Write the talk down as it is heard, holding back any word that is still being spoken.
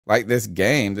like this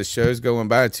game. The show's going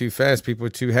by too fast. People are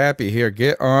too happy. Here,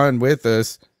 get on with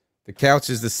us. The couch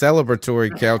is the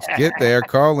celebratory couch. Get there.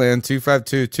 Call in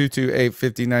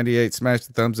 252-228-5098. Smash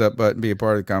the thumbs up button. Be a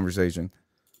part of the conversation.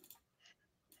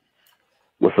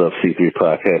 What's up, C3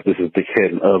 Podcast? This is the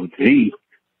head of the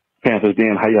Panthers.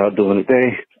 Dan, how y'all doing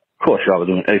today? Of course, y'all are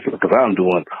doing excellent because I'm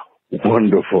doing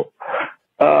wonderful.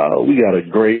 We got a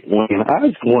great win. I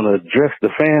just want to address the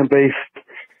fan base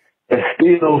that's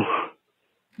still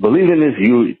believing this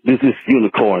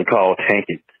unicorn called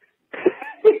tanking.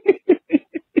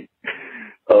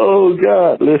 Oh,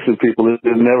 God. Listen, people, it's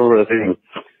never a thing.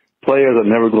 Players are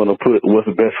never going to put what's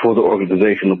best for the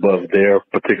organization above their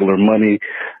particular money.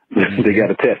 They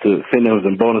got attached to incentives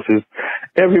and bonuses.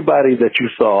 Everybody that you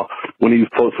saw when these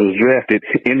folks was drafted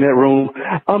in that room,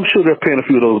 I'm sure they're paying a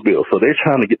few of those bills. So they're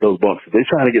trying to get those bonuses. They're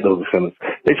trying to get those incentives.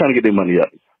 They're trying to get their money up.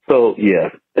 So, yeah,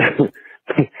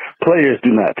 players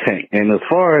do not tank. And as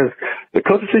far as the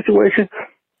coaching situation,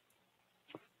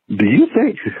 do you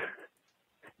think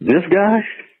this guy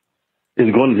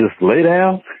is going to just lay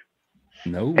down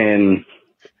and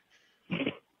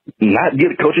not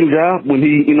get a coaching job when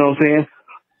he, you know what I'm saying?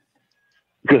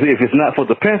 Because if it's not for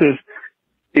the Panthers,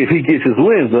 if he gets his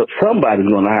wins up, somebody's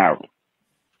going to hire him.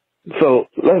 So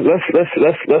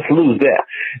let's lose that.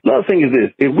 Another thing is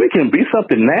this: if we can be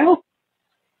something now,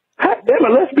 hot damn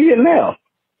it, let's be it now.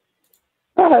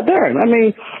 Ah, darn. I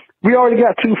mean, we already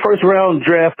got 2 first-round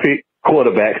draft pick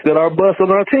quarterbacks that are busts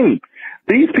on our team.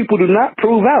 These people do not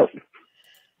prove out.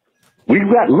 We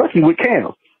got lucky with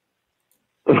Cam.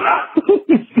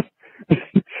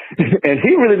 And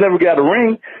he really never got a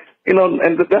ring, you know,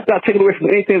 and that's not taking away from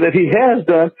anything that he has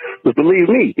done, but believe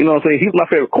me, you know what I'm saying, he's my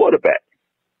favorite quarterback.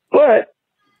 But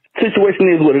situation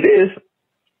is what it is,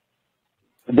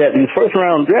 that these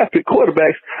first-round draft pick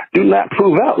quarterbacks do not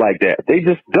prove out like that. They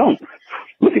just don't.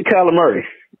 Look at Kyler Murray.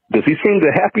 Does he seem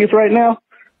the happiest right now?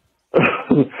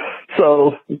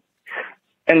 So,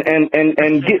 and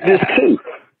get this too.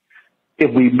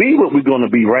 If we be what we're going to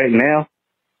be right now,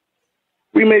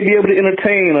 we may be able to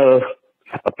entertain a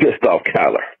pissed off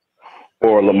Kyler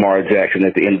or Lamar Jackson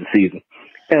at the end of the season.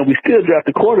 And we still draft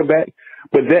a quarterback,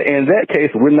 but in that case,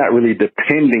 we're not really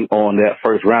depending on that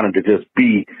first rounder to just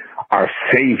be our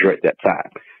savior at that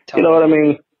time. You know what I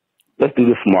mean? Let's do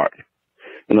this smart.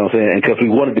 You know what I'm saying? Because we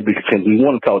wanted to be contenders. We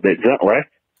want to talk that junk, right?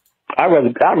 I'd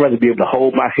rather be able to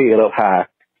hold my head up high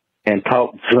and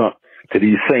talk junk to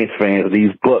these Saints fans,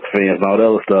 these Bucs fans, and all that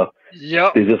other stuff.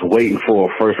 Yep. They're just waiting for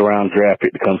a first-round draft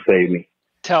pick to come save me.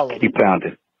 Tell them. Keep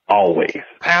pounding. Always.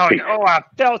 Pounding. Peace. Oh, I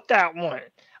felt that one.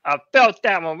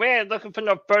 We ain't looking for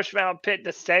no first-round pick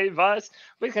to save us.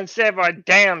 We can save our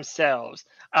damn selves.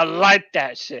 I like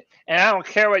that shit. And I don't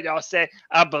care what y'all say.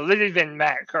 I believe in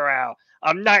Matt Corral.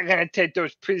 I'm not going to take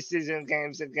those preseason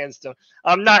games against him.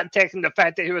 I'm not taking the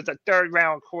fact that he was a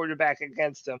third-round quarterback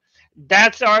against him.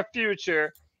 That's our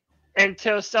future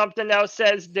until something else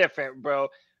says different, bro.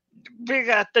 We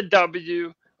got the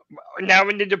W. Now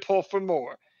we need to pull for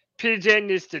more. PJ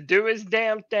needs to do his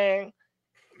damn thing.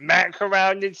 Matt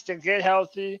Corral needs to get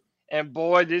healthy. And,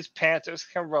 boy, these Panthers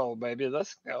can roll, baby.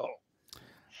 Let's go.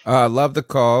 I love the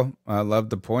call. I love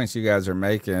the points you guys are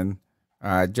making.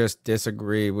 I just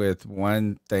disagree with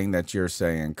one thing that you're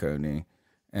saying, Cody,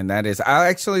 and that is I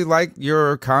actually like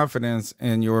your confidence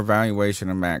in your evaluation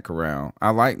of Matt Corral.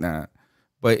 I like that.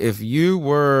 But if you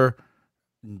were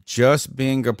just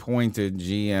being appointed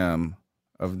GM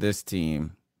of this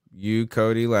team, you,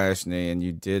 Cody Lashney, and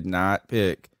you did not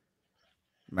pick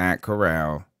Matt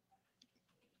Corral,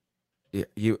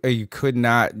 you could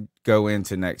not go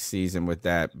into next season with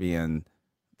that being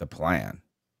the plan.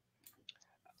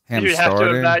 You have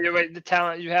to evaluate the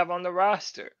talent you have on the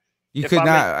roster. You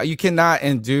cannot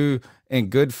and do in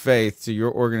good faith to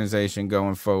your organization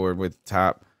going forward with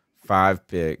top 5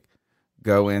 pick,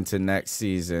 go into next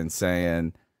season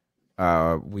saying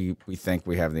we think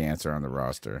we have the answer on the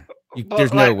roster.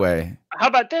 There's no way. How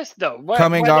about this though?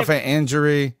 Coming off an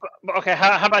injury. Okay,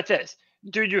 how about this?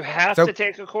 Do you have to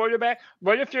take a quarterback?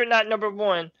 What if you're not number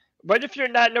one? What if you're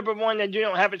not number one and you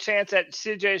don't have a chance at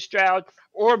C.J. Stroud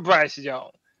or Bryce Young?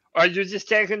 Are you just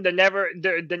taking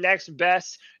the next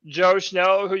best Joe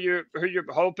Schmo who you're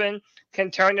hoping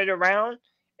can turn it around?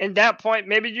 At that point,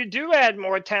 maybe you do add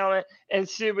more talent and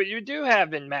see what you do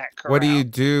have in Matt Corral. What do you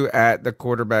do at the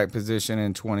quarterback position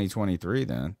in 2023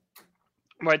 then?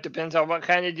 Well, it depends on what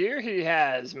kind of year he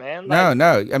has, man.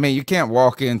 No. I mean, you can't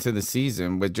walk into the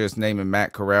season with just naming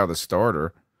Matt Corral the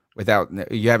starter without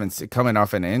you haven't coming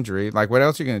off an injury. Like, what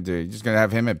else are you going to do? You're just going to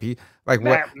have him at P. Like,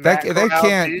 what?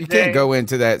 You can't go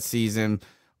into that season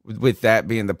with that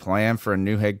being the plan for a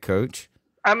new head coach.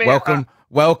 I mean,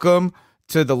 welcome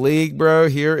to the league, bro.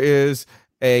 Here is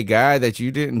a guy that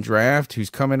you didn't draft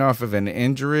who's coming off of an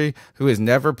injury, who has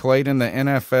never played in the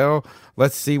NFL.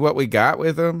 Let's see what we got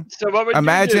with him. So what would you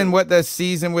Imagine do? what the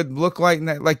season would look like.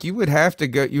 Like you would have to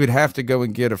go. You would have to go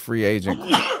and get a free agent.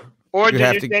 Or You'd do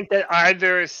have you to- think that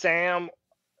either Sam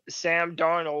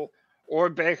Darnold or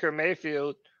Baker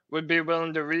Mayfield would be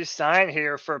willing to re-sign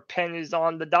here for pennies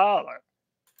on the dollar?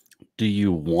 Do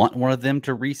you want one of them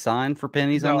to re-sign for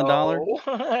pennies on the dollar?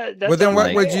 Well, then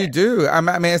what would you do? I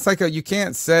mean, it's like you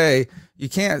can't say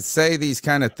these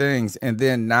kind of things and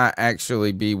then not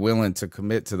actually be willing to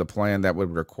commit to the plan that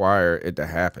would require it to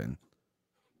happen.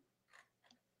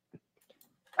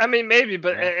 I mean, maybe,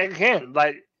 but again,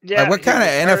 like what kind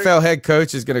of NFL head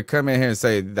coach is going to come in here and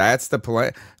say that's the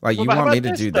plan? Like, you want me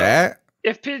to do that?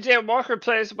 If PJ Walker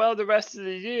plays well the rest of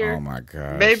the year, oh my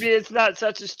god, maybe it's not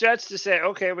such a stretch to say,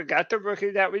 okay, we got the rookie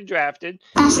that we drafted,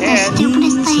 That's the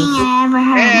stupidest thing I ever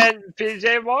heard. and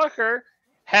PJ Walker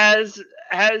has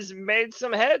made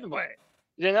some headway,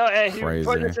 and he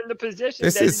put us in the position.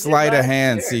 This is sleight of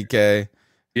hand, CK.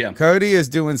 Yeah, Cody is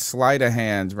doing sleight of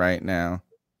hand right now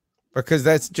because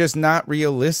that's just not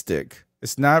realistic.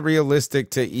 It's not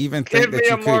realistic to even think that you could.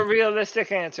 Give me a more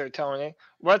realistic answer, Tony.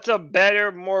 What's a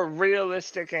better, more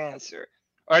realistic answer?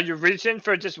 Are you reaching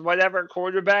for just whatever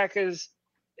quarterback is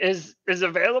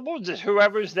available, just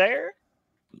whoever's there?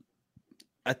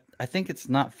 I think it's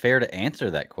not fair to answer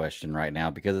that question right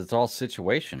now because it's all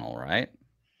situational, right?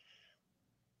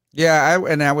 Yeah,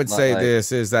 I would say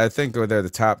this is I think they're the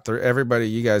top three. Everybody,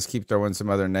 you guys keep throwing some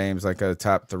other names like a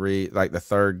top three. Like the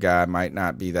third guy might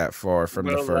not be that far from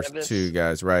the first two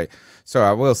guys, right? So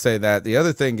I will say that. The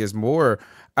other thing is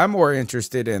I'm more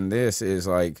interested in this is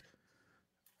like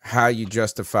how you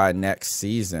justify next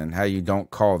season, how you don't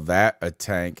call that a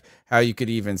tank, how you could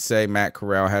even say Matt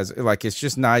Corral has like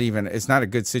it's not a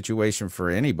good situation for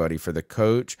anybody, for the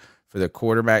coach, for the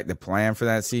quarterback, the plan for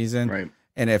that season. Right.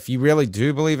 And if you really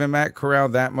do believe in Matt Corral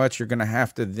that much, you're going to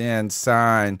have to then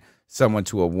sign someone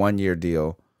to a 1-year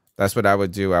deal. That's what I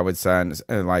would do. I would sign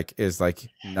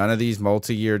none of these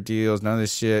multi-year deals, none of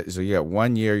this shit. So you got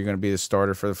 1 year, you're going to be the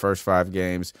starter for the first 5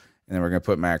 games, and then we're going to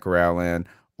put Matt Corral in,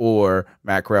 or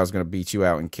Matt Corral's going to beat you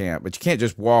out in camp. But you can't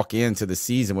just walk into the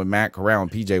season with Matt Corral and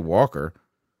PJ Walker.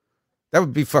 That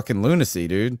would be fucking lunacy,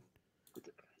 dude.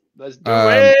 Let's do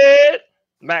it.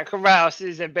 Matt Corral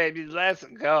season, baby. Let's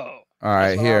go. All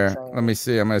right, here. Let me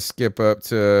see. I'm going to skip up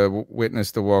to witness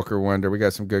the Walker Wonder. We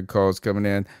got some good calls coming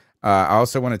in. I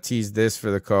also want to tease this for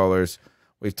the callers.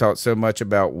 We've talked so much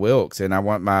about Wilkes, and I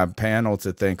want my panel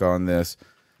to think on this.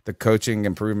 The coaching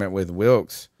improvement with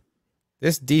Wilkes.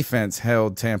 This defense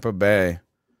held Tampa Bay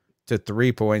to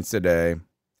 3 points today.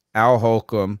 Al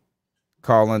Holcomb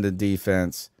calling the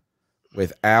defense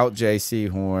without J.C.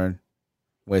 Horn,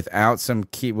 without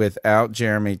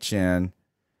Jeremy Chin.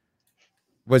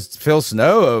 Was Phil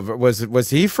Snow over? Was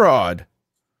he fraud?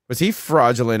 Was he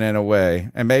fraudulent in a way?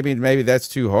 And maybe that's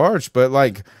too harsh, but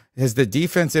like, has the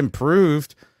defense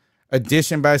improved?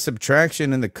 Addition by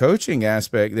subtraction in the coaching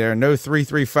aspect there. No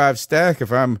 3-3-5 stack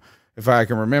if I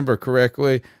can remember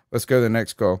correctly. Let's go to the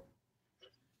next call.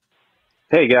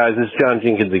 Hey guys, it's John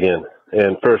Jenkins again.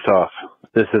 And first off,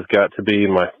 this has got to be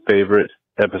my favorite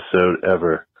episode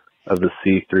ever of the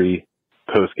C3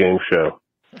 post-game show.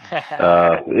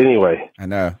 Anyway, I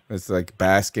know it's like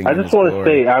basking. I just want to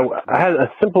say I had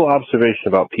a simple observation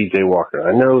about PJ Walker.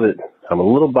 I know that I'm a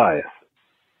little biased,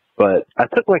 but I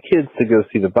took my kids to go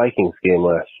see the Vikings game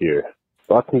last year.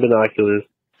 Bought some binoculars,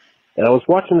 and I was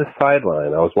watching the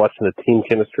sideline. I was watching the team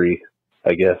chemistry,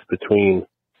 I guess, between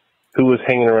who was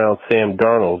hanging around Sam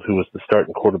Darnold, who was the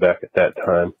starting quarterback at that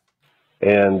time,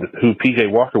 and who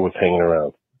PJ Walker was hanging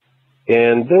around.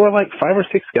 And there were like 5 or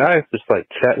 6 guys just like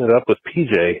chatting it up with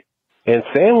PJ. And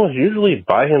Sam was usually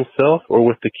by himself or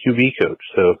with the QB coach.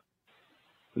 So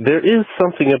there is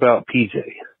something about PJ.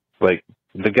 Like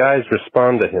the guys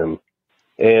respond to him.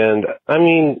 And I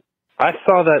mean, I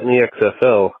saw that in the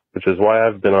XFL, which is why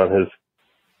I've been on his,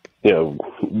 been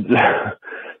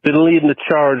leading the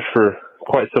charge for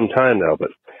quite some time now. But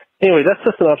anyway, that's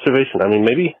just an observation. I mean,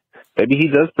 maybe he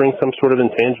does bring some sort of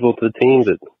intangible to the team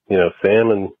that, Sam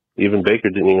and even Baker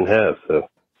didn't even have. So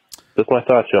that's my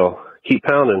thoughts, y'all. Keep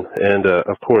pounding, and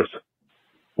of course,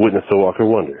 witness the Walker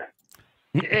Wonder.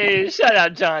 Hey, shout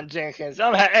out John Jenkins.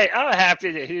 I'm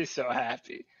happy that he's so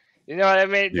happy. You know what I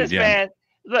mean? Dude, man,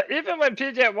 look, even when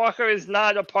PJ Walker is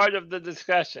not a part of the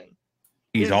discussion,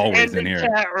 he's always in here.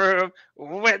 Chat room,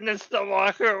 witness the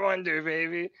Walker Wonder,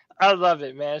 baby. I love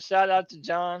it, man. Shout out to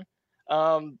John.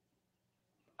 I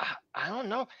don't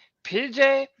know,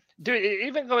 PJ. Dude, it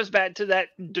even goes back to that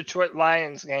Detroit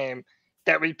Lions game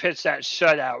that we pitched that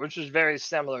shutout, which was very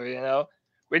similar, you know.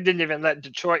 We didn't even let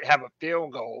Detroit have a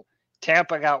field goal.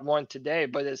 Tampa got one today,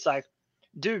 but it's like,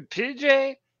 dude,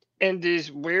 PJ in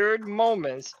these weird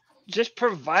moments just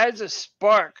provides a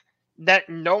spark that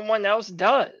no one else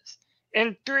does.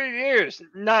 In 3 years,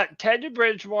 not Teddy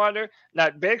Bridgewater,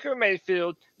 not Baker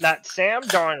Mayfield, not Sam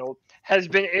Darnold has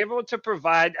been able to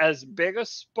provide as big a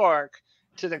spark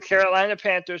to the Carolina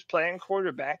Panthers playing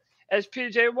quarterback as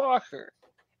PJ Walker.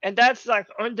 And that's like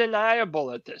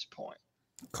undeniable at this point.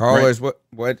 Callers,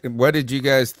 what did you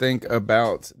guys think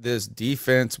about this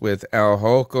defense with Al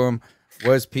Holcomb?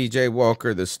 Was PJ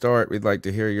Walker the start? We'd like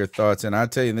to hear your thoughts. And I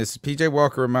tell you, this PJ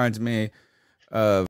Walker reminds me of